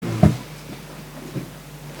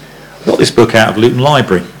this book out of Luton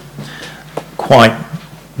Library. Quite,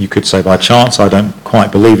 you could say by chance, I don't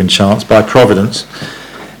quite believe in chance, by providence.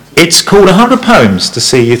 It's called 100 Poems to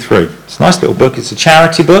See You Through. It's a nice little book. It's a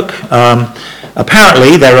charity book.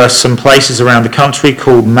 Apparently there are some places around the country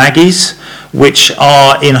called Maggies, which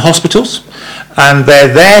are in hospitals, and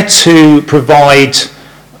they're there to provide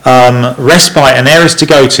respite and areas to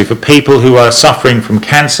go to for people who are suffering from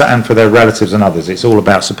cancer and for their relatives and others. It's all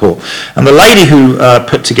about support. And the lady who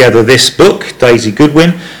put together this book, Daisy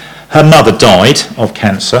Goodwin, her mother died of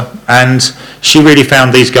cancer, and she really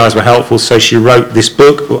found these guys were helpful, so she wrote this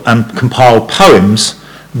book and compiled poems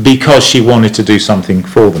because she wanted to do something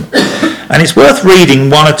for them. And it's worth reading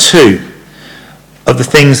one or two of the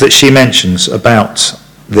things that she mentions about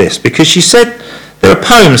this, because she said there are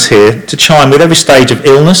poems here to chime with every stage of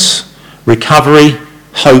illness, recovery,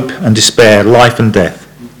 hope and despair, life and death.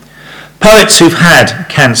 Poets who've had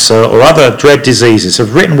cancer or other dread diseases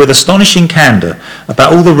have written with astonishing candour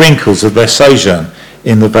about all the wrinkles of their sojourn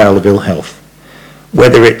in the vale of ill health,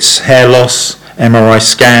 whether it's hair loss, MRI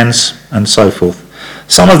scans and so forth.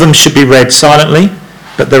 Some of them should be read silently,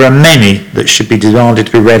 but there are many that should be demanded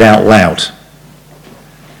to be read out loud.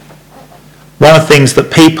 One of the things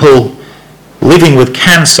that people living with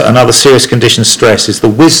cancer and other serious conditions stress is the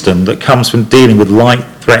wisdom that comes from dealing with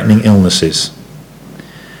life-threatening illnesses.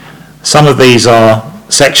 Some of these are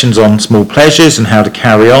sections on small pleasures and how to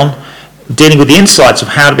carry on, dealing with the insights of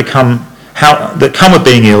that come with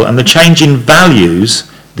being ill and the change in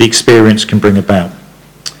values the experience can bring about.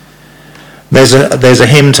 There's a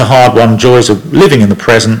hymn to hard-won joys of living in the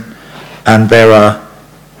present, and there are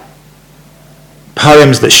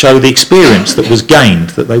poems that show the experience that was gained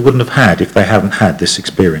that they wouldn't have had if they hadn't had this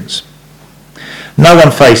experience. No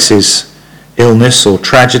one faces illness or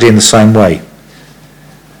tragedy in the same way.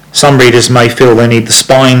 Some readers may feel they need the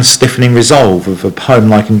spine-stiffening resolve of a poem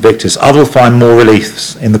like Invictus. Others will find more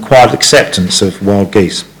relief in the quiet acceptance of Wild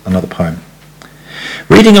Geese, another poem.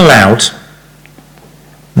 Reading aloud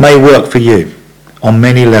may work for you on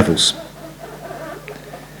many levels.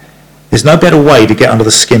 There's no better way to get under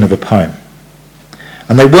the skin of a poem.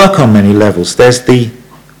 And they work on many levels. There's the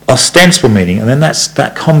ostensible meaning, and then that's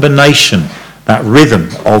that combination, that rhythm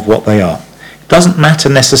of what they are. It doesn't matter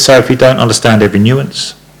necessarily if you don't understand every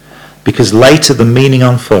nuance, because later the meaning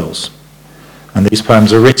unfurls. And these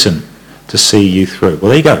poems are written to see you through. Well,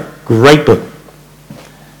 there you go. Great book.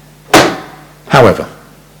 However,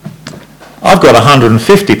 I've got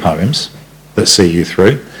 150 poems that see you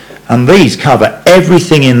through, and these cover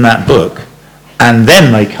everything in that book, and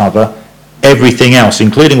then they cover everything else,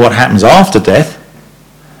 including what happens after death,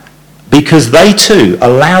 because they too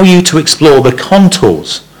allow you to explore the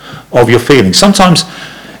contours of your feelings. Sometimes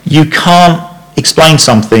you can't explain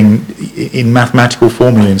something in mathematical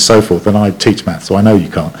formula and so forth, and I teach math, so I know you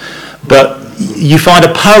can't. But you find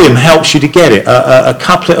a poem helps you to get it. A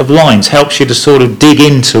couplet of lines helps you to sort of dig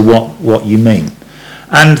into what you mean.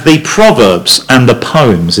 And the proverbs and the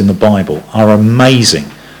poems in the Bible are amazing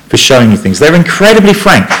for showing you things. They're incredibly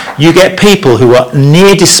frank. You get people who are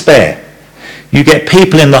near despair. You get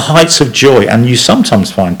people in the heights of joy, and you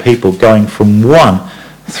sometimes find people going from one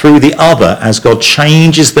through the other as God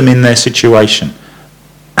changes them in their situation.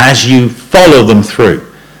 As you follow them through,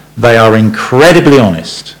 they are incredibly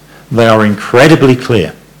honest. They are incredibly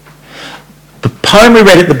clear. The poem we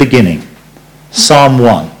read at the beginning, Psalm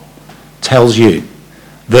 1, tells you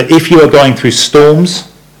that if you are going through storms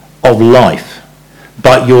of life,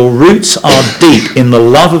 but your roots are deep in the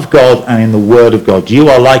love of God and in the Word of God, you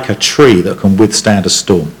are like a tree that can withstand a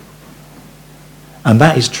storm. And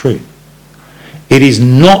that is true. It is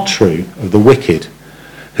not true of the wicked,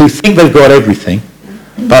 who think they've got everything,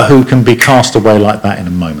 but who can be cast away like that in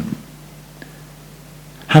a moment.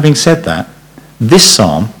 Having said that, this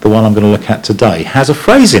psalm, the one I'm going to look at today, has a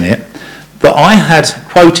phrase in it that I had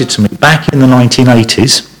quoted to me back in the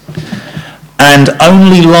 1980s, and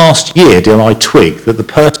only last year did I twig that the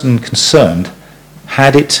person concerned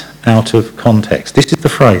had it out of context. This is the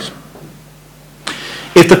phrase.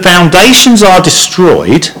 If the foundations are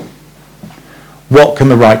destroyed, what can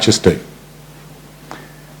the righteous do?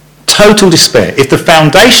 Total despair. If the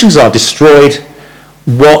foundations are destroyed,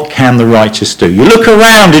 what can the righteous do? You look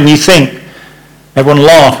around and you think, everyone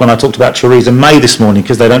laughed when I talked about Theresa May this morning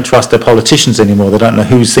because they don't trust their politicians anymore. They don't know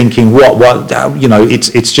who's thinking what,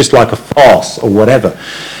 it's just like a farce or whatever.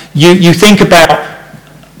 You think about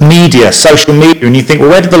media, social media, and you think, well,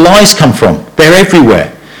 where did the lies come from? They're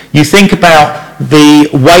everywhere. You think about the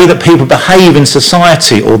way that people behave in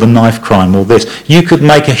society, or the knife crime, or this. You could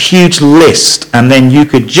make a huge list, and then you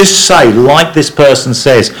could just say, like this person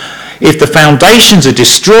says, if the foundations are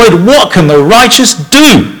destroyed, what can the righteous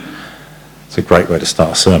do? It's a great way to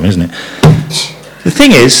start a sermon, isn't it? The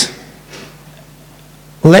thing is,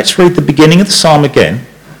 let's read the beginning of the psalm again,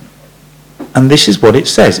 and this is what it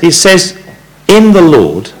says. It says, in the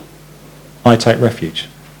Lord I take refuge.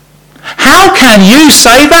 How can you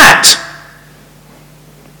say that?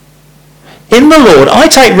 In the Lord I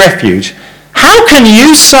take refuge. How can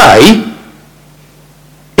you say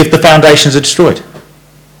if the foundations are destroyed?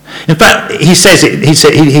 In fact,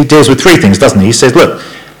 he deals with three things, doesn't he? He says, look,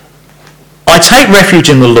 I take refuge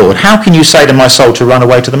in the Lord. How can you say to my soul to run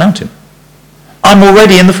away to the mountain? I'm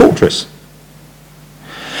already in the fortress.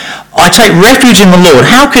 I take refuge in the Lord.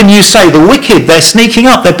 How can you say the wicked, they're sneaking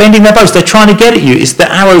up, they're bending their bows, they're trying to get at you. It's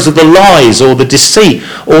the arrows of the lies or the deceit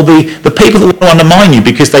or the people that want to undermine you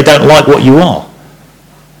because they don't like what you are.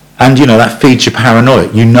 And, that feeds your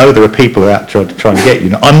paranoia. You know there are people who are out trying to get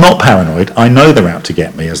you. I'm not paranoid. I know they're out to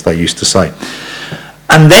get me, as they used to say.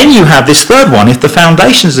 And then you have this third one. If the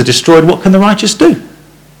foundations are destroyed, what can the righteous do?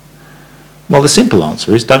 Well, the simple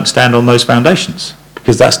answer is don't stand on those foundations,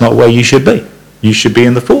 because that's not where you should be. You should be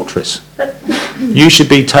in the fortress. You should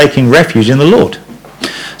be taking refuge in the Lord.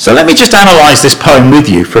 So let me just analyse this poem with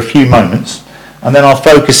you for a few moments, and then I'll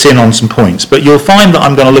focus in on some points. But you'll find that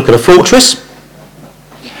I'm going to look at a fortress,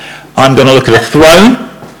 I'm going to look at a throne,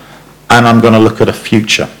 and I'm going to look at a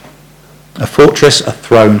future. A fortress, a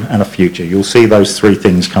throne, and a future. You'll see those three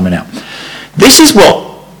things coming out. This is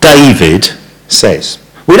what David says.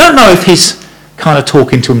 We don't know if he's kind of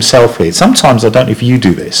talking to himself here. Sometimes I don't know if you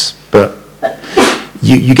do this, but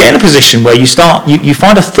you get in a position where you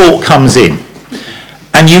find a thought comes in,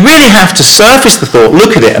 and you really have to surface the thought,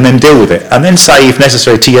 look at it, and then deal with it, and then say, if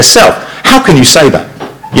necessary, to yourself, how can you say that?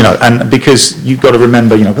 And because you've got to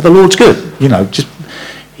remember, but the Lord's good.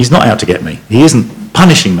 He's not out to get me. He isn't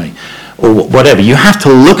punishing me. Or whatever. You have to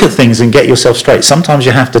look at things and get yourself straight. Sometimes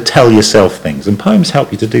you have to tell yourself things, and poems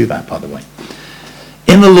help you to do that, by the way.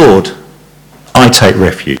 In the Lord I take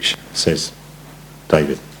refuge, says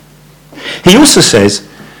David. He also says,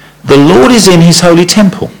 the Lord is in his holy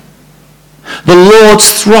temple. The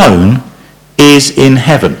Lord's throne is in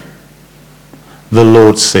heaven. The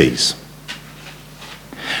Lord sees.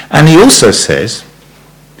 And he also says,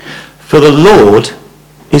 for the Lord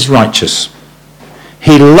is righteous.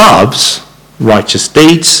 He loves righteous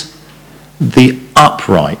deeds. The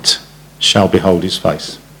upright shall behold his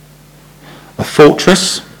face. A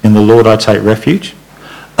fortress, in the Lord I take refuge.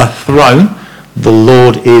 A throne, the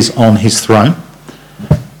Lord is on his throne.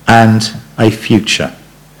 And a future,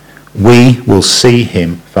 we will see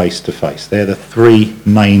him face to face. They're the three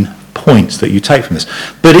main points that you take from this.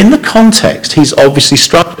 But in the context, he's obviously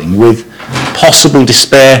struggling with possible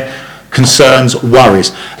despair, concerns,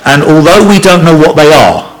 worries. And although we don't know what they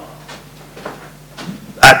are,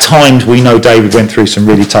 at times we know David went through some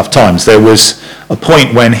really tough times. There was a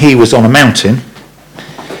point when he was on a mountain,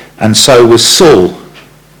 and so was Saul.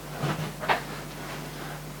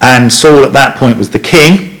 And Saul at that point was the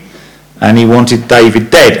king, and he wanted David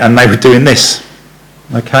dead, and they were doing this.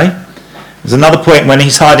 Okay? There's another point when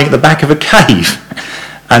he's hiding at the back of a cave,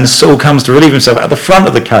 and Saul comes to relieve himself at the front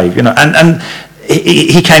of the cave, and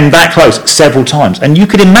he came that close several times. And you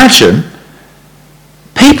could imagine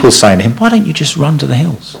people saying to him, why don't you just run to the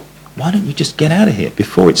hills? Why don't you just get out of here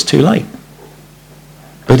before it's too late?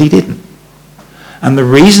 But he didn't. And the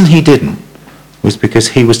reason he didn't was because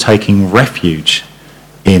he was taking refuge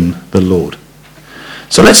in the Lord.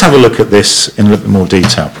 So let's have a look at this in a little bit more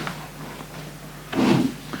detail.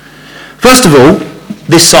 First of all,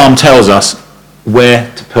 this psalm tells us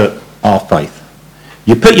where to put our faith.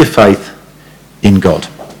 You put your faith in God.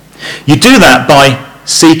 You do that by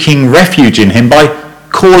seeking refuge in him, by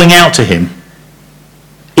calling out to him,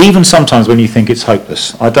 even sometimes when you think it's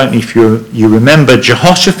hopeless. I don't know if you remember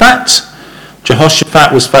Jehoshaphat.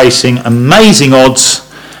 Jehoshaphat was facing amazing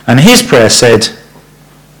odds, and his prayer said,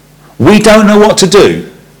 we don't know what to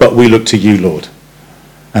do, but we look to you, Lord.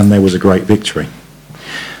 And there was a great victory.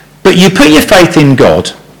 But you put your faith in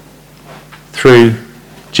God through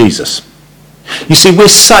Jesus. You see, we're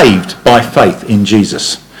saved by faith in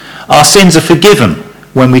Jesus. Our sins are forgiven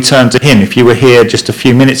when we turn to him. If you were here just a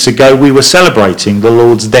few minutes ago, we were celebrating the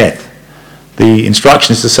Lord's death. The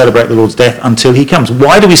instruction is to celebrate the Lord's death until he comes.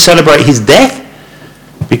 Why do we celebrate his death?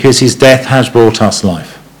 Because his death has brought us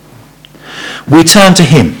life. We turn to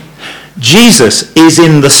him. Jesus is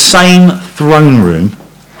in the same throne room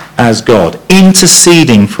as God,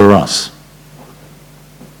 interceding for us.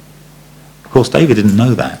 Of course, David didn't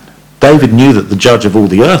know that. David knew that the judge of all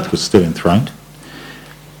the earth was still enthroned,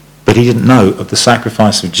 but he didn't know of the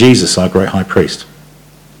sacrifice of Jesus, our great high priest.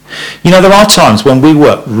 There are times when we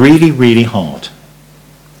work really, really hard,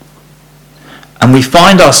 And we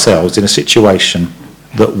find ourselves in a situation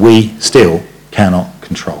that we still cannot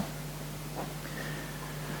control.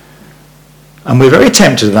 And we're very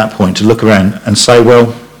tempted at that point to look around and say,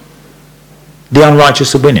 well, the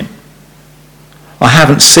unrighteous are winning. I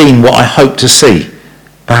haven't seen what I hope to see.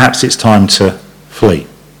 Perhaps it's time to flee.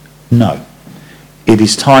 No. It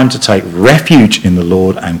is time to take refuge in the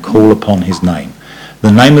Lord and call upon his name.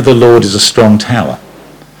 The name of the Lord is a strong tower.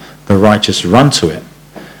 The righteous run to it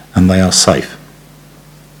and they are safe.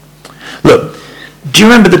 Look, do you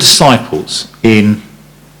remember the disciples in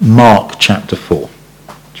Mark chapter 4? Do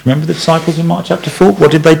you remember the disciples in Mark chapter 4?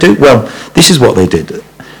 What did they do? Well, this is what they did.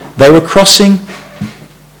 They were crossing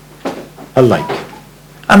a lake.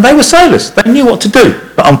 And they were sailors. They knew what to do.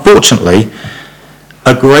 But unfortunately,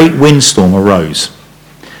 a great windstorm arose.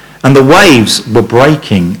 And the waves were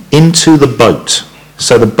breaking into the boat.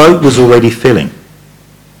 So the boat was already filling.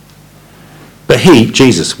 But he,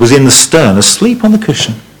 Jesus, was in the stern, asleep on the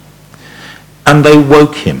cushion. And they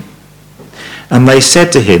woke him. And they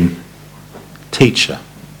said to him, "Teacher,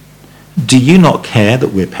 do you not care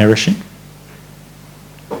that we're perishing?"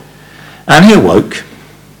 And he awoke,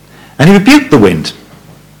 and he rebuked the wind.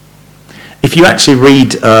 If you actually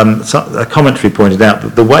read, a commentary pointed out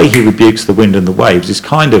that the way he rebukes the wind and the waves is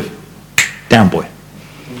kind of down boy.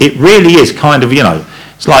 It really is kind of,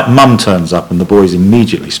 it's like mum turns up and the boys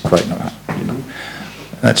immediately straighten up.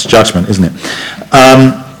 That's judgment, isn't it?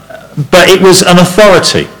 But it was an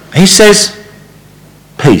authority. He says,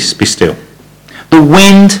 "Peace, be still." The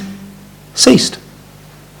wind ceased.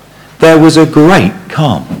 There was a great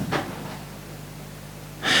calm.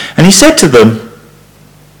 And he said to them,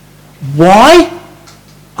 "Why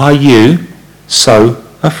are you so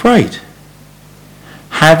afraid?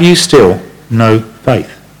 Have you still no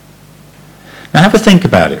faith?" Now have a think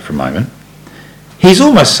about it for a moment. He's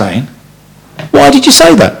almost saying, why did you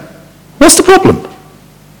say that? What's the problem?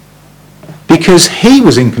 Because he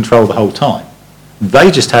was in control the whole time.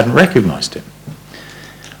 They just hadn't recognised him.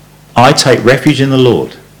 I take refuge in the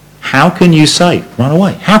Lord. How can you say run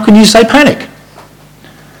away? How can you say panic?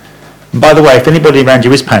 And by the way, if anybody around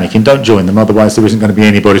you is panicking, don't join them, otherwise there isn't going to be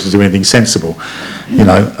anybody to do anything sensible.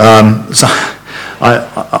 So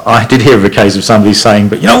I did hear of a case of somebody saying,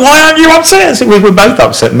 "But why aren't you upset?" I said, "We're both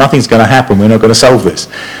upset. Nothing's going to happen. We're not going to solve this."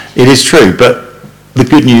 It is true, but the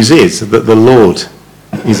good news is that the Lord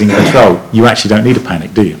is in control. You actually don't need to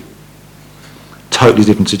panic, do you? Totally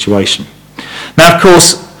different situation. Now, of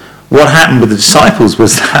course, what happened with the disciples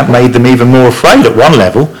was that made them even more afraid at one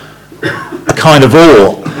level, a kind of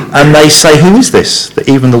awe. And they say, "Who is this, that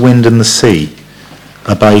even the wind and the sea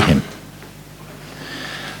obey him?"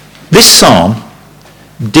 This psalm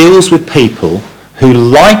deals with people who,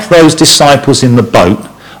 like those disciples in the boat,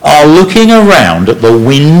 are looking around at the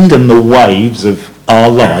wind and the waves of our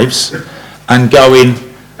lives and going,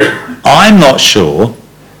 "I'm not sure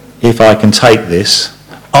if I can take this.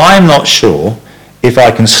 I'm not sure if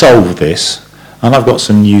I can solve this. And I've got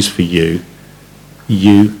some news for you.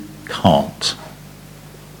 You can't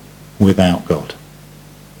without God.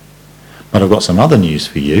 But I've got some other news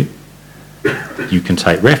for you. You can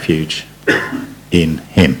take refuge in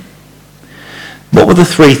him." What were the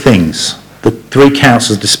three things? The three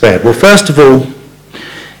counsels of despair? Well, first of all,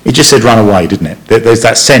 it just said run away, didn't it? There's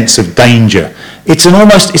that sense of danger. It's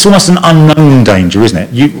almost an unknown danger, isn't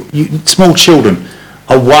it? Small children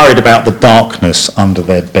are worried about the darkness under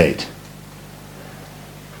their bed.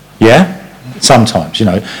 Yeah? Sometimes,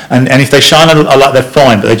 and if they shine a light, they're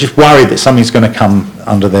fine, but they're just worried that something's going to come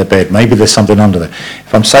under their bed. Maybe there's something under there.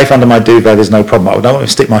 If I'm safe under my duvet, there's no problem. I don't want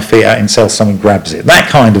to stick my feet out until someone grabs it. That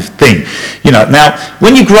kind of thing. Now,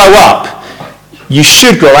 when you grow up, you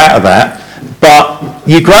should grow out of that, but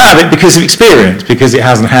you grow out of it because of experience, because it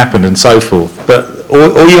hasn't happened and so forth.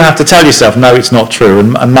 Or you have to tell yourself, no, it's not true.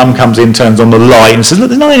 And mum comes in, turns on the light and says, "Look,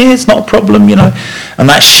 there's nothing here, it's not a problem, And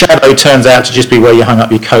that shadow turns out to just be where you hung up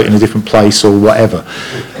your coat in a different place or whatever.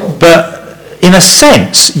 But in a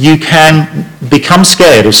sense, you can become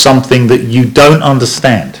scared of something that you don't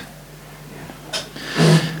understand.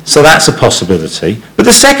 So that's a possibility. But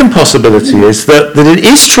the second possibility is that it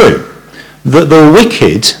is true that the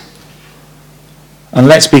wicked, and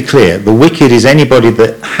let's be clear, the wicked is anybody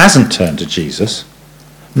that hasn't turned to Jesus,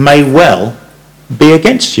 may well be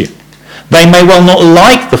against you. They may well not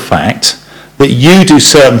like the fact that you do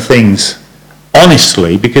certain things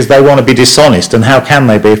honestly because they want to be dishonest, and how can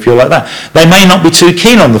they be if you're like that? They may not be too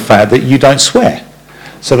keen on the fact that you don't swear,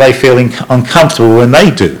 so they feel uncomfortable when they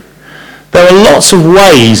do. There are lots of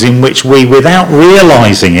ways in which we, without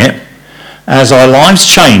realising it, as our lives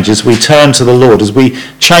change, as we turn to the Lord, as we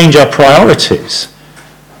change our priorities,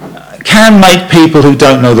 can make people who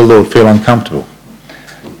don't know the Lord feel uncomfortable.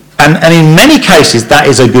 And in many cases, that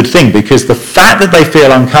is a good thing, because the fact that they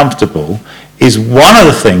feel uncomfortable is one of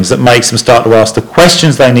the things that makes them start to ask the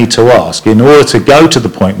questions they need to ask in order to go to the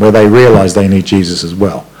point where they realise they need Jesus as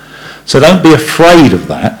well. So don't be afraid of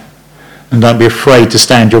that, and don't be afraid to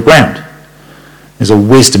stand your ground. There's a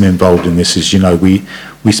wisdom involved in this, as you know.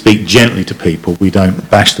 We speak gently to people. We don't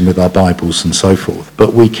bash them with our Bibles and so forth.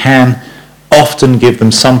 But we can often give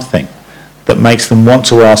them something that makes them want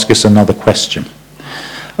to ask us another question.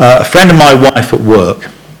 A friend of my wife at work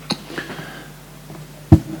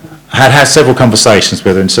had several conversations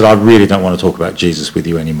with her and said, I really don't want to talk about Jesus with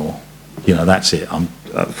you anymore. You know, that's it. I'm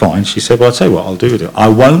fine. She said, well, I'll tell you what I'll do with it. I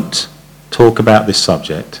won't talk about this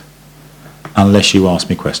subject unless you ask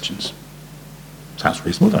me questions. Sounds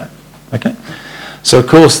reasonable, doesn't it? Okay. So, of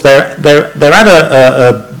course, they're at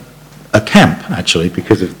a camp, actually,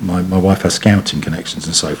 because of my wife has scouting connections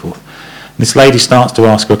and so forth. And this lady starts to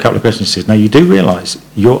ask her a couple of questions. She says, now, you do realise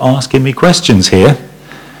you're asking me questions here?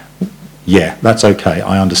 Yeah, that's okay,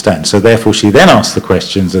 I understand. So therefore she then asks the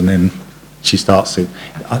questions, and then she starts to...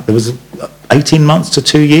 there was 18 months to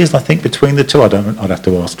 2 years, I think, between the two. I'd have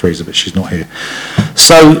to ask Teresa, but she's not here.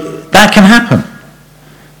 So that can happen.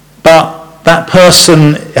 But that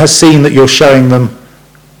person has seen that you're showing them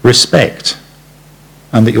respect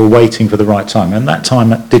and that you're waiting for the right time. And that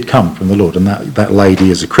time did come from the Lord. And that lady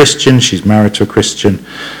is a Christian, she's married to a Christian,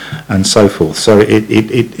 and so forth. So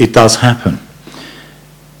it does happen.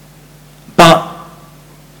 But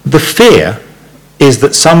the fear is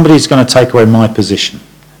that somebody's going to take away my position.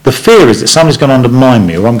 The fear is that somebody's going to undermine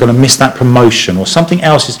me, or I'm going to miss that promotion, or something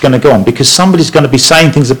else is going to go on, because somebody's going to be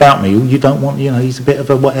saying things about me. You don't want, he's a bit of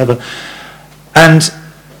a whatever. And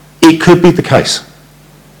it could be the case.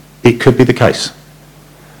 It could be the case.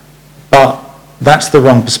 But that's the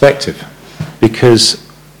wrong perspective, because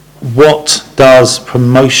what does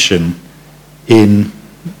promotion in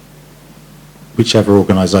whichever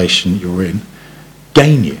organisation you're in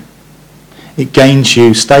gain you? It gains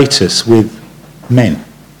you status with men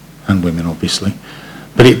and women, obviously,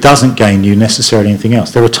 but it doesn't gain you necessarily anything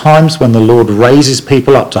else. There are times when the Lord raises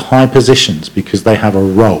people up to high positions because they have a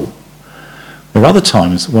role. There are other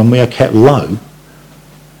times when we are kept low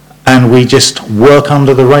and we just work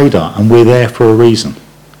under the radar, and we're there for a reason.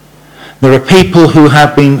 There are people who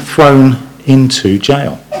have been thrown into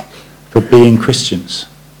jail for being Christians,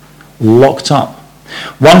 locked up.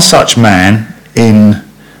 One such man in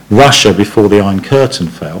Russia, before the Iron Curtain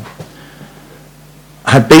fell,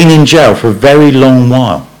 had been in jail for a very long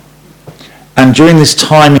while, and during this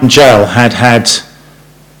time in jail had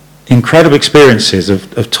incredible experiences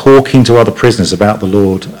of talking to other prisoners about the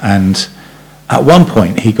Lord. And at one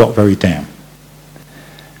point he got very down,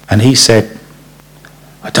 and he said,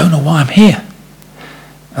 I don't know why I'm here.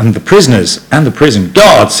 And the prisoners and the prison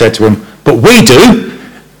guard said to him, but we do.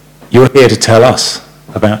 You're here to tell us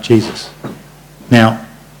about Jesus. Now,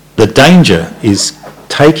 the danger is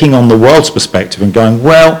taking on the world's perspective and going,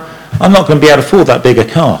 well, I'm not going to be able to afford that bigger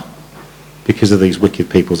car because of these wicked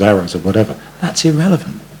people's arrows or whatever. That's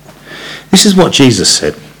irrelevant. This is what Jesus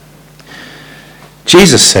said.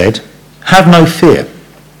 Jesus said, have no fear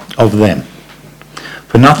of them,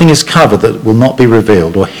 for nothing is covered that will not be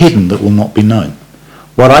revealed, or hidden that will not be known.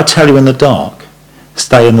 What I tell you in the dark,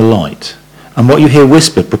 stay in the light. And what you hear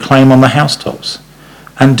whispered, proclaim on the housetops.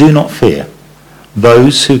 And do not fear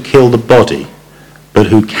those who kill the body, but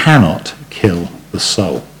who cannot kill the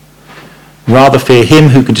soul. Rather fear him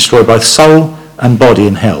who can destroy both soul and body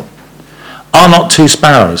in hell. Are not 2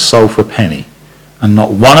 sparrows sold for a penny, and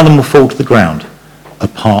not one of them will fall to the ground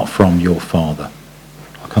apart from your Father?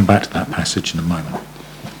 I'll come back to that passage in a moment.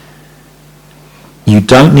 You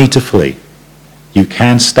don't need to flee. You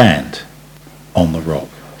can stand on the rock.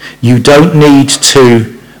 You don't need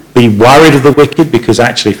to be worried of the wicked, because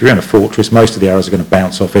actually if you're in a fortress, most of the arrows are going to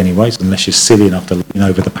bounce off anyways, unless you're silly enough to lean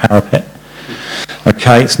over the parapet.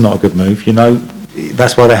 Okay, it's not a good move,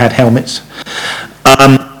 That's why they had helmets.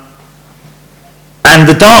 And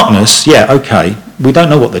the darkness, yeah, okay, we don't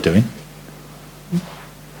know what they're doing.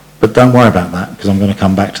 But don't worry about that, because I'm going to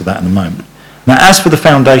come back to that in a moment. Now, as for the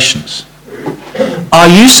foundations, are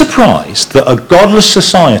you surprised that a godless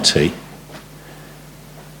society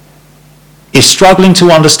is struggling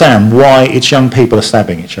to understand why its young people are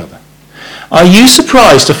stabbing each other? Are you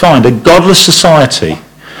surprised to find a godless society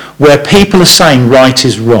where people are saying right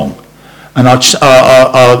is wrong and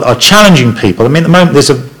are challenging people? I mean, at the moment there's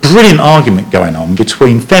a brilliant argument going on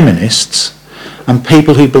between feminists and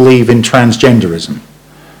people who believe in transgenderism,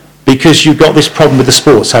 because you've got this problem with the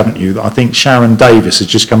sports, haven't you? I think Sharon Davis has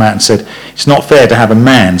just come out and said it's not fair to have a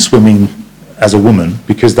man swimming as a woman,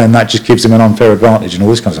 because then that just gives him an unfair advantage and all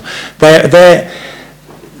this kind of stuff.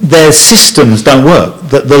 their systems don't work,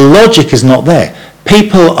 that the logic is not there.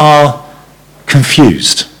 People are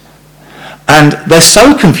confused. And they're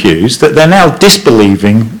so confused that they're now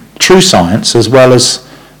disbelieving true science as well as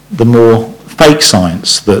the more fake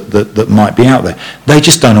science that might be out there. They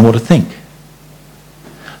just don't know what to think.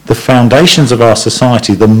 The foundations of our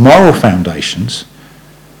society, the moral foundations,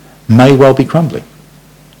 may well be crumbling.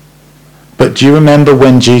 But do you remember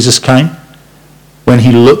when Jesus came? When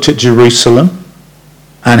he looked at Jerusalem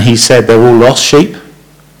and he said they're all lost sheep?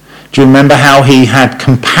 Do you remember how he had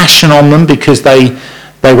compassion on them because they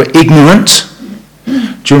were ignorant?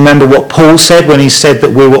 Do you remember what Paul said when he said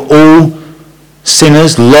that we were all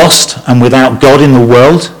sinners, lost and without God in the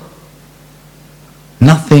world?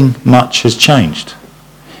 Nothing much has changed.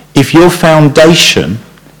 If your foundation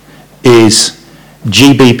is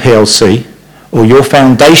GB PLC, or your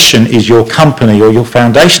foundation is your company, or your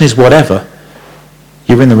foundation is whatever,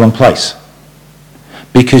 you're in the wrong place.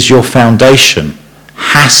 Because your foundation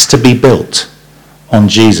has to be built on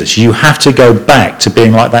Jesus. You have to go back to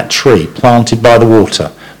being like that tree planted by the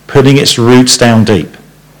water, putting its roots down deep.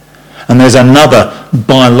 And there's another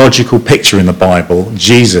biological picture in the Bible.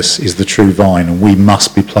 Jesus is the true vine, and we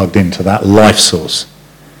must be plugged into that life source.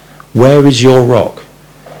 Where is your rock?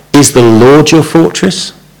 Is the Lord your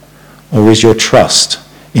fortress, or is your trust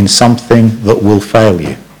in something that will fail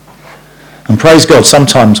you? And praise God,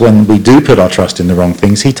 sometimes when we do put our trust in the wrong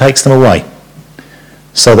things, he takes them away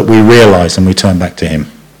so that we realise and we turn back to him.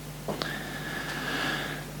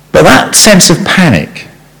 But that sense of panic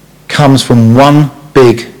comes from one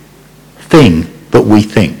big thing that we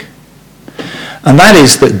think. And that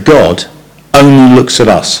is that God only looks at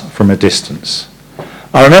us from a distance.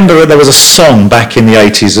 I remember that there was a song back in the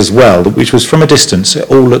 80s as well, which was From a Distance,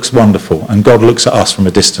 It All Looks Wonderful, and God looks at us from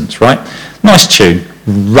a distance, right? Nice tune,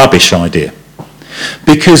 rubbish idea.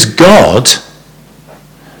 Because God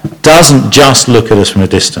doesn't just look at us from a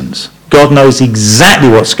distance. God knows exactly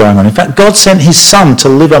what's going on. In fact, God sent his Son to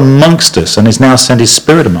live amongst us and has now sent his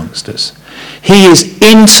Spirit amongst us. He is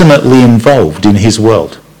intimately involved in his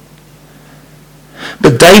world.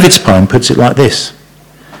 But David's poem puts it like this: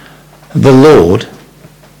 the Lord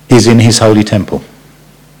is in his holy temple.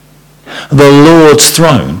 The Lord's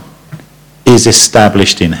throne is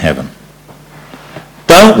established in heaven.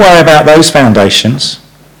 Don't worry about those foundations.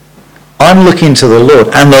 I'm looking to the Lord,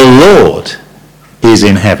 and the Lord is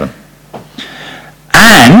in heaven.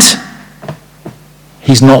 And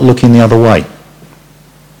he's not looking the other way.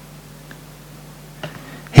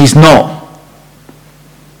 He's not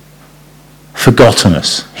forgotten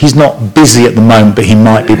us. He's not busy at the moment, but he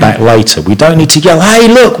might be back later. We don't need to yell, hey,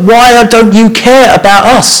 look, why don't you care about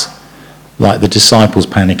us? Like the disciples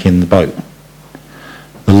panic in the boat.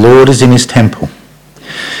 The Lord is in his temple.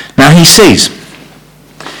 Now he sees.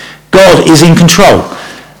 God is in control.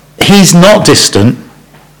 He's not distant.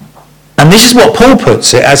 And this is what Paul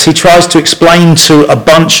puts it as he tries to explain to a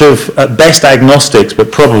bunch of, at best, agnostics,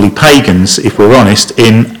 but probably pagans, if we're honest,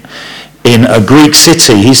 in a Greek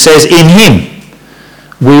city. He says, in him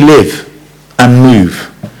we live and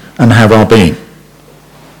move and have our being.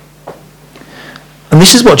 And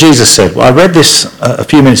this is what Jesus said. I read this a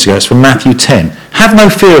few minutes ago. It's from Matthew 10. Have no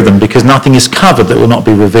fear of them, because nothing is covered that will not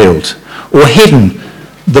be revealed, or hidden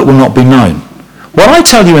that will not be known. What I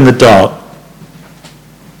tell you in the dark,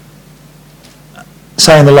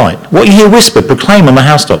 say in the light. What you hear whispered, proclaim on the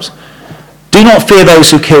housetops. Do not fear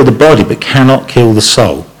those who kill the body, but cannot kill the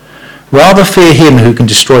soul. Rather fear him who can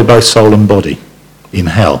destroy both soul and body in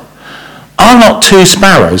hell. Are not 2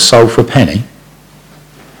 sparrows sold for a penny?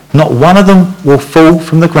 Not one of them will fall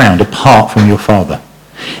from the ground apart from your Father.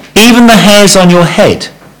 Even the hairs on your head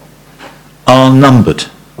are numbered.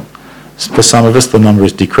 For some of us, the number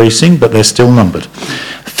is decreasing, but they're still numbered.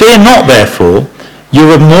 Fear not, therefore,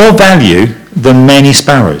 you're of more value than many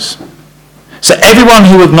sparrows. So everyone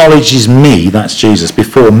who acknowledges me, that's Jesus,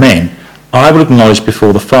 before men, I will acknowledge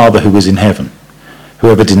before the Father who is in heaven.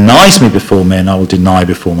 Whoever denies me before men, I will deny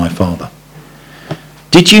before my Father.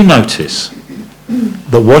 Did you notice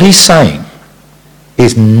that what he's saying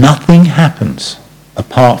is nothing happens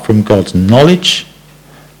apart from God's knowledge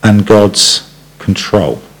and God's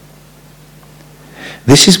control?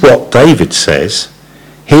 This is what David says.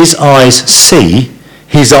 His eyes see,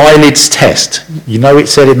 his eyelids test. You know it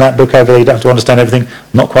said in that book over there, you don't have to understand everything. I'm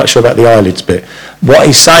not quite sure about the eyelids bit. What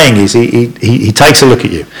he's saying is he takes a look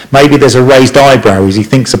at you. Maybe there's a raised eyebrow as he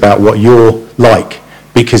thinks about what you're like,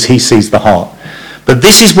 because he sees the heart. But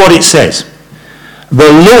this is what it says.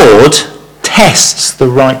 The Lord tests the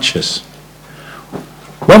righteous.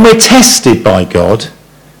 When we're tested by God,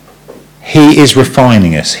 he is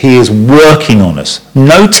refining us. He is working on us.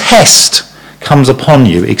 No test comes upon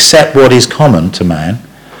you except what is common to man,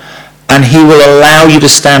 and he will allow you to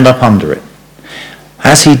stand up under it.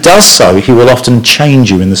 As he does so, he will often change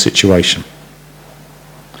you in the situation.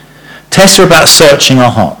 Tests are about searching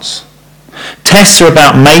our hearts. Tests are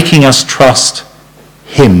about making us trust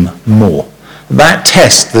him more. That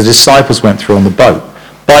test the disciples went through on the boat,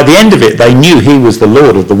 by the end of it, they knew he was the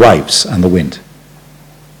Lord of the waves and the wind.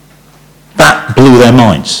 That blew their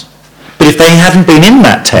minds. But if they hadn't been in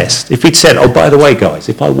that test, if he'd said, oh, by the way, guys,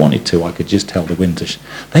 if I wanted to, I could just tell the wind to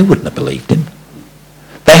they wouldn't have believed him.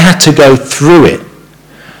 They had to go through it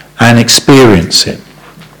and experience it.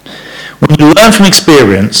 When you learn from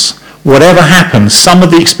experience, whatever happens, some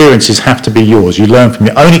of the experiences have to be yours. You learn from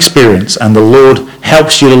your own experience, and the Lord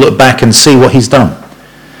helps you to look back and see what he's done.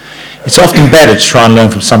 It's often better to try and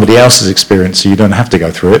learn from somebody else's experience so you don't have to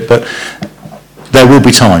go through it, but there will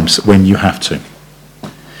be times when you have to.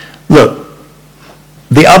 Look,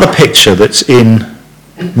 the other picture that's in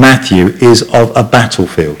Matthew is of a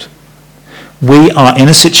battlefield. We are in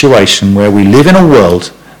a situation where we live in a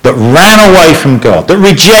world that ran away from God, that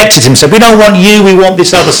rejected him, said, we don't want you, we want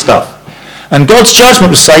this other stuff. And God's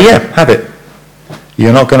judgment would say, yeah, have it.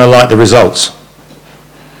 You're not going to like the results.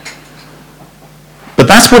 But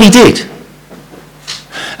that's what he did.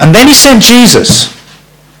 And then he sent Jesus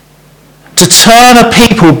to turn a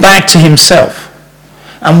people back to himself.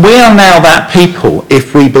 And we are now that people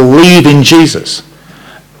if we believe in Jesus.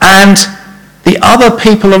 And the other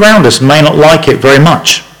people around us may not like it very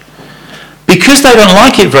much. Because they don't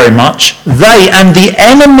like it very much, they and the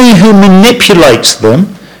enemy who manipulates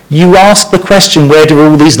them, you ask the question, where do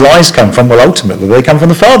all these lies come from? Well, ultimately, they come from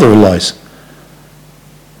the father of lies.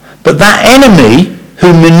 But that enemy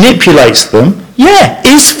who manipulates them,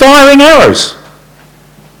 is firing arrows.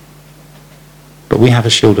 But we have a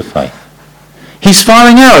shield of faith. He's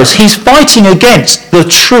firing arrows. He's fighting against the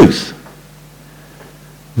truth.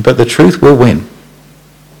 But the truth will win.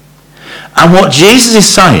 And what Jesus is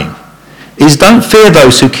saying is, don't fear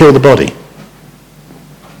those who kill the body,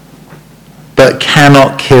 but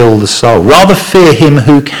cannot kill the soul. Rather fear him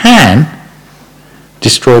who can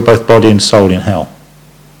destroy both body and soul in hell.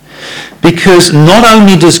 Because not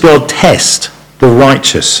only does God test the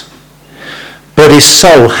righteous, but his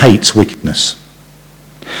soul hates wickedness.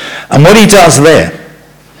 And what he does there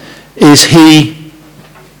is he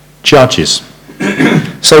judges.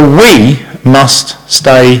 So we must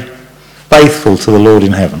stay faithful to the Lord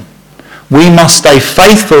in heaven. We must stay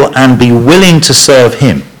faithful and be willing to serve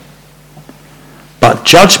him. But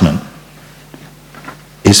judgment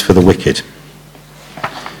is for the wicked.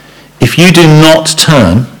 If you do not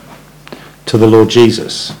turn to the Lord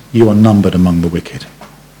Jesus, you are numbered among the wicked.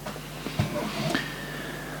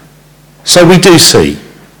 So we do see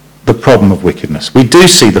the problem of wickedness. We do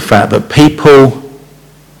see the fact that people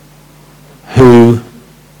who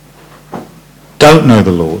don't know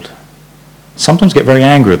the Lord sometimes get very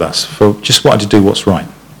angry with us for just wanting to do what's right.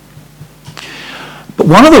 But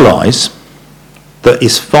one of the lies that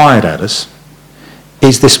is fired at us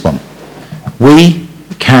is this one. We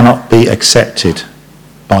cannot be accepted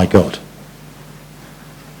by God.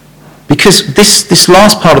 Because this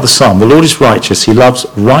last part of the psalm, the Lord is righteous, he loves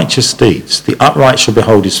righteous deeds. The upright shall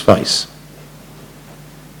behold his face.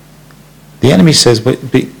 The enemy says, but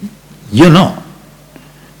you're not.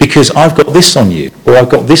 Because I've got this on you, or I've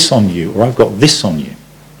got this on you, or I've got this on you.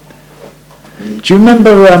 Do you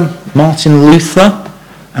remember Martin Luther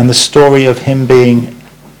and the story of him being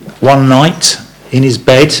one night in his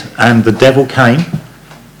bed and the devil came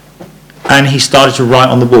and he started to write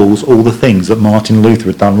on the walls all the things that Martin Luther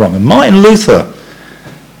had done wrong? And Martin Luther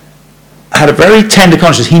had a very tender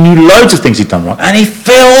conscience. He knew loads of things he'd done wrong, and he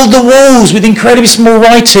filled the walls with incredibly small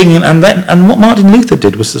writing. And what Martin Luther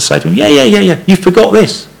did was to say to him, yeah, you forgot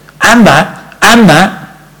this, and that, and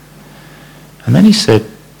that. And then he said,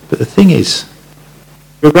 but the thing is,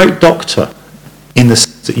 you're a great doctor in the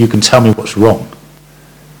sense that you can tell me what's wrong,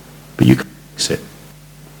 but you can't fix it.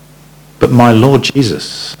 But my Lord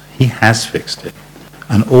Jesus, he has fixed it.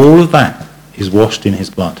 And all of that is washed in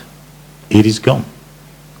his blood. It is gone.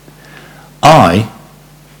 I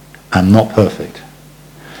am not perfect.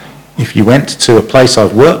 If you went to a place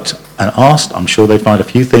I've worked and asked, I'm sure they'd find a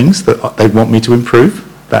few things that they want me to improve.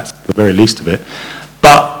 That's the very least of it.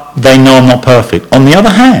 But they know I'm not perfect. On the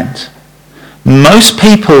other hand, most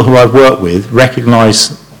people who I've worked with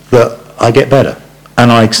recognise that I get better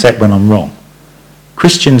and I accept when I'm wrong.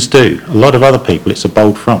 Christians do. A lot of other people, it's a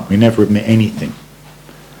bold front. We never admit anything.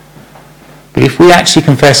 But if we actually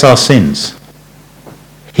confess our sins,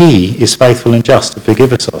 he is faithful and just to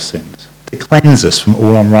forgive us our sins, to cleanse us from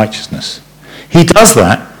all unrighteousness. He does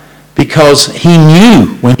that because he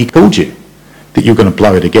knew when he called you that you're going to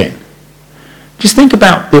blow it again. Just think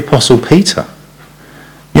about the Apostle Peter.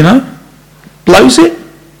 You know, blows it,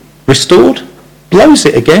 restored, blows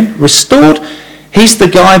it again, restored. He's the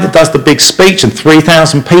guy that does the big speech and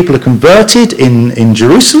 3,000 people are converted in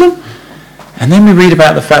Jerusalem. And then we read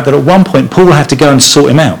about the fact that at one point Paul had to go and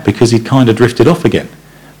sort him out because he'd kind of drifted off again.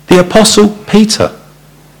 The Apostle Peter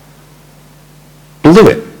blew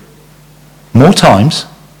it more times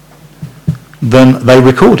than they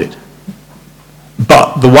recorded.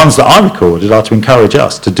 But the ones that I recorded are to encourage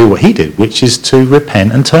us to do what he did, which is to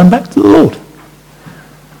repent and turn back to the Lord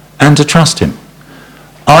and to trust him.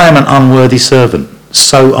 I am an unworthy servant,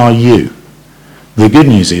 so are you. The good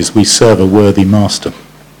news is we serve a worthy master.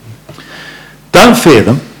 Don't fear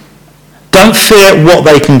them. Don't fear what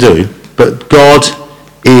they can do, but God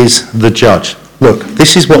is the judge. Look,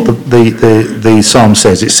 this is what the psalm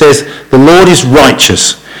says. It says, the Lord is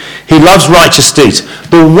righteous. He loves righteous deeds.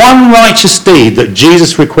 The one righteous deed that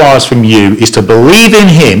Jesus requires from you is to believe in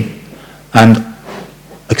him and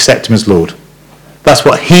accept him as Lord. That's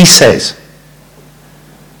what he says.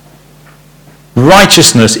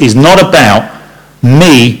 Righteousness is not about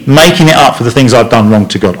me making it up for the things I've done wrong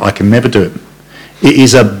to God. I can never do it. It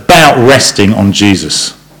is about resting on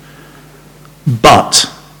Jesus. But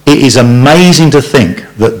it is amazing to think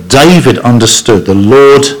that David understood the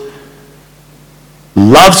Lord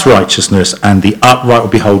loves righteousness and the upright will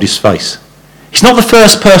behold his face. He's not the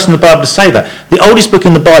first person in the Bible to say that. The oldest book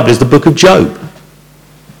in the Bible is the book of Job.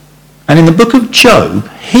 And in the book of Job,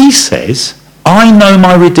 he says, I know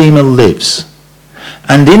my Redeemer lives.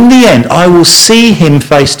 And in the end, I will see him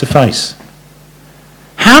face to face.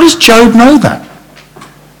 How does Job know that?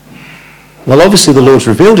 Well, obviously the Lord's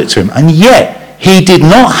revealed it to him. And yet, he did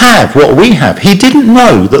not have what we have. He didn't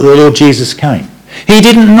know that the Lord Jesus came. He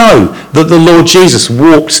didn't know that the Lord Jesus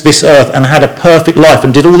walked this earth and had a perfect life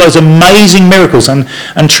and did all those amazing miracles and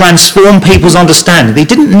transformed people's understanding. He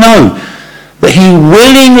didn't know that he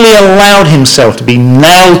willingly allowed himself to be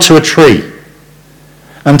nailed to a tree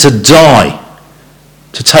and to die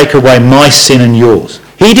to take away my sin and yours.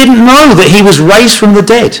 He didn't know that he was raised from the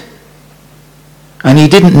dead. And he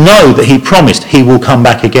didn't know that he promised he will come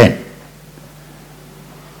back again.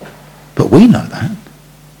 But we know that.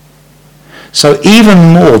 So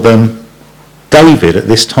even more than David at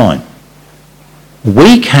this time,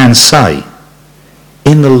 we can say,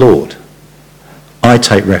 in the Lord, I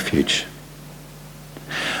take refuge.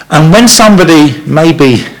 And when somebody,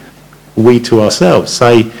 maybe we to ourselves,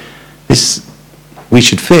 say, this we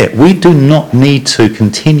should fear, we do not need to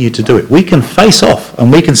continue to do it. We can face off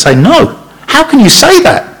and we can say, no, how can you say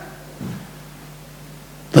that?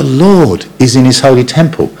 The Lord is in his holy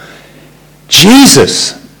temple.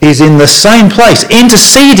 Jesus is in the same place,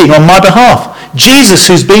 interceding on my behalf. Jesus,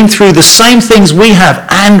 who's been through the same things we have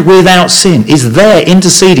and without sin, is there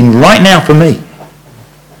interceding right now for me.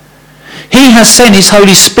 He has sent his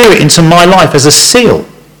Holy Spirit into my life as a seal.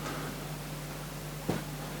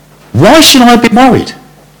 Why should I be worried?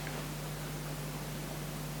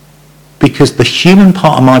 Because the human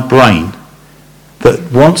part of my brain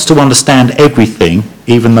that wants to understand everything,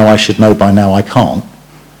 even though I should know by now I can't,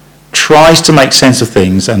 tries to make sense of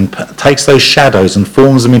things and takes those shadows and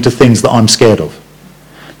forms them into things that I'm scared of.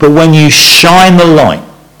 But when you shine the light,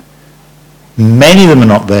 many of them are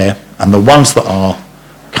not there, and the ones that are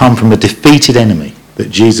come from a defeated enemy that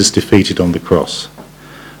Jesus defeated on the cross.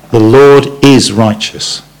 The Lord is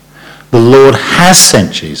righteous. The Lord has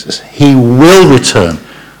sent Jesus. He will return.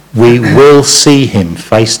 We will see him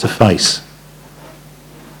face to face.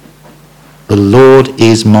 The Lord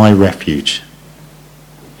is my refuge.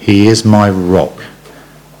 He is my rock.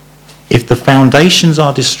 If the foundations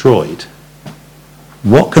are destroyed,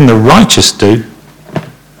 what can the righteous do?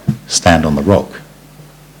 Stand on the rock.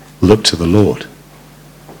 Look to the Lord.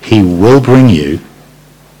 He will bring you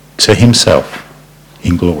to himself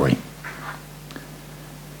in glory.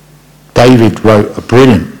 David wrote a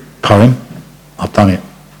brilliant poem. I've done it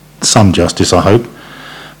some justice, I hope.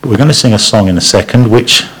 But we're going to sing a song in a second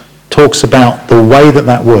which talks about the way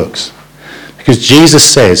that works. Because Jesus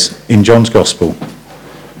says in John's Gospel,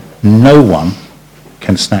 no one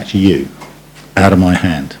can snatch you out of my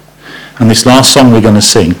hand. And this last song we're going to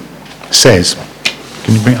sing says,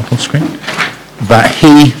 can you bring it up on screen? That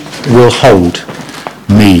he will hold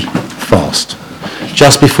me fast.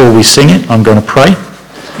 Just before we sing it, I'm going to pray,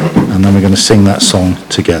 and then we're going to sing that song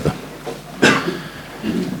together.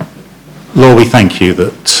 Lord, we thank you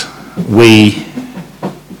that we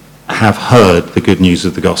have heard the good news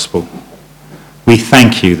of the gospel. We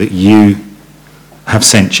thank you that you have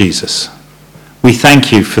sent Jesus. We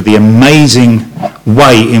thank you for the amazing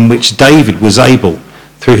way in which David was able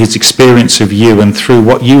through his experience of you and through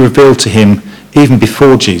what you revealed to him even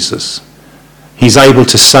before Jesus, he's able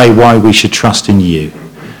to say why we should trust in you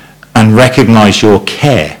and recognise your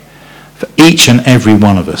care for each and every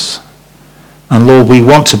one of us. And Lord, we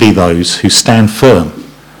want to be those who stand firm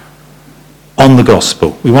on the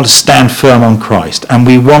gospel. We want to stand firm on Christ. And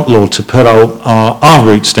we want, Lord, to put our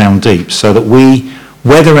roots down deep so that we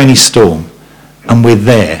weather any storm and we're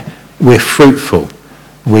there, we're fruitful,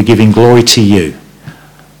 we're giving glory to you,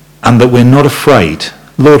 and that we're not afraid.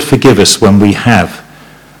 Lord, forgive us when we have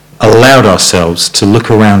allowed ourselves to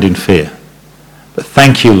look around in fear. But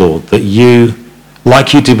thank you, Lord, that you,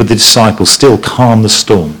 like you did with the disciples, still calm the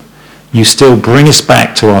storm. You still bring us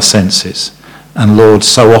back to our senses. And Lord,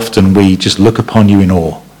 so often we just look upon you in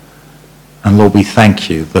awe. And Lord, we thank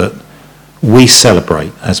you that we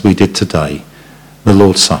celebrate, as we did today, the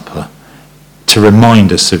Lord's Supper, to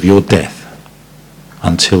remind us of your death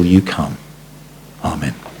until you come.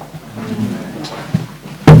 Amen.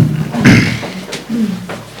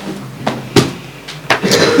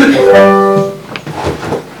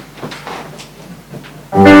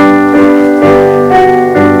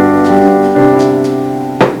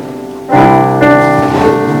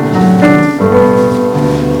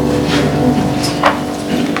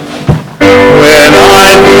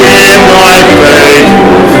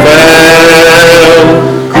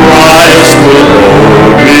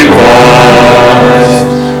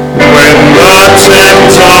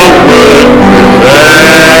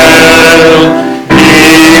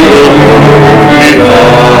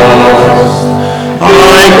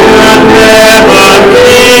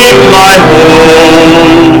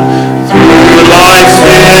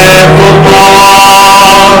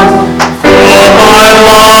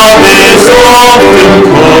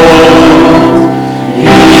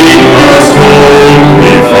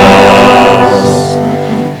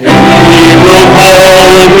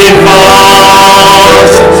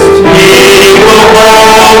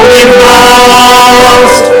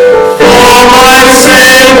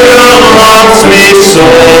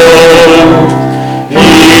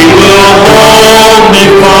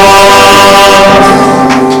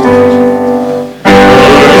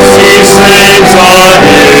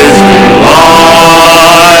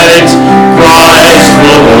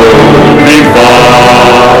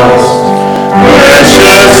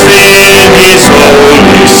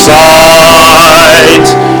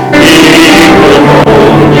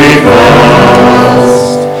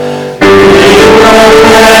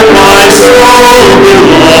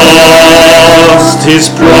 His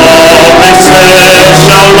promises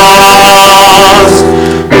shall last,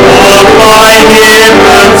 all by him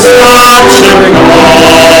and such a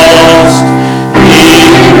cost, he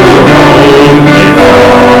will hold me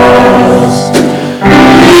fast.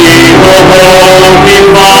 He will hold me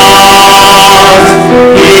fast,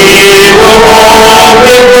 he will hold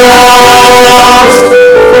me fast,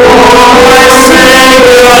 for my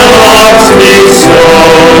Saviour loves me so.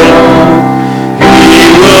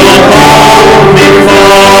 He will hold me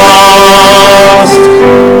fast.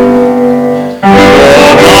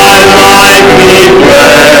 All my life he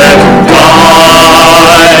bled and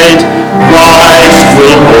died. Christ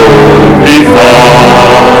will hold me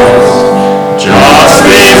fast.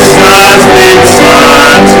 Justice has been satisfied.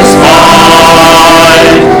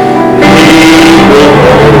 He will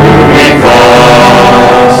hold me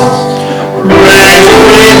fast. Raised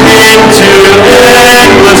with him to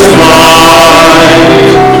endless life.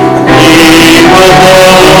 He will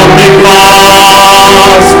hold me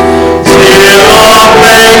fast, till our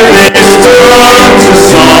faith is turned to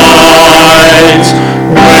sight.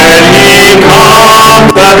 When he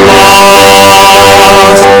comes at last,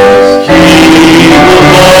 he will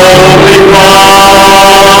hold me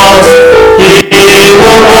fast. He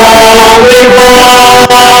will hold me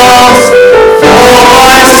fast, for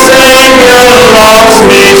my Saviour loves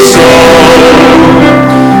me so.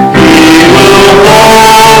 He will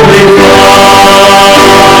hold me fast.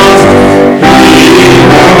 He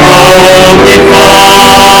will hold me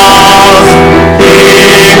fast.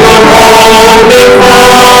 He will hold me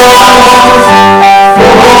fast.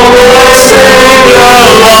 For my Saviour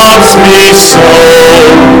loves me so.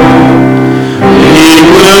 He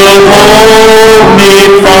will hold me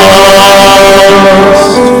fast.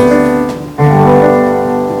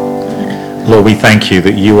 Lord, we thank you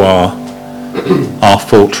that you are our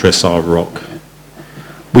fortress, our rock.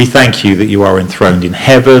 We thank you that you are enthroned in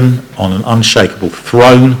heaven on an unshakable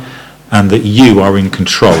throne, and that you are in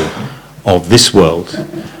control of this world.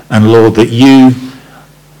 And Lord, that you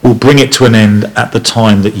will bring it to an end at the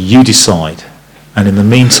time that you decide. And in the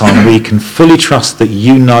meantime, we can fully trust that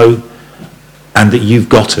you know and that you've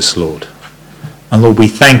got us, Lord. And Lord, we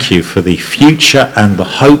thank you for the future and the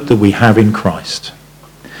hope that we have in Christ.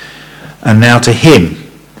 And now to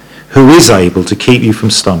him who is able to keep you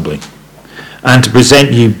from stumbling and to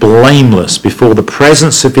present you blameless before the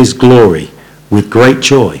presence of his glory with great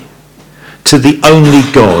joy, to the only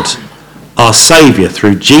God, our Saviour,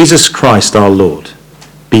 through Jesus Christ our Lord,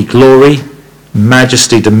 be glory,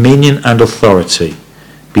 majesty, dominion and authority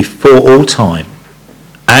before all time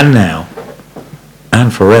and now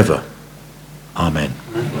and forever. Amen.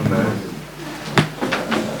 Amen.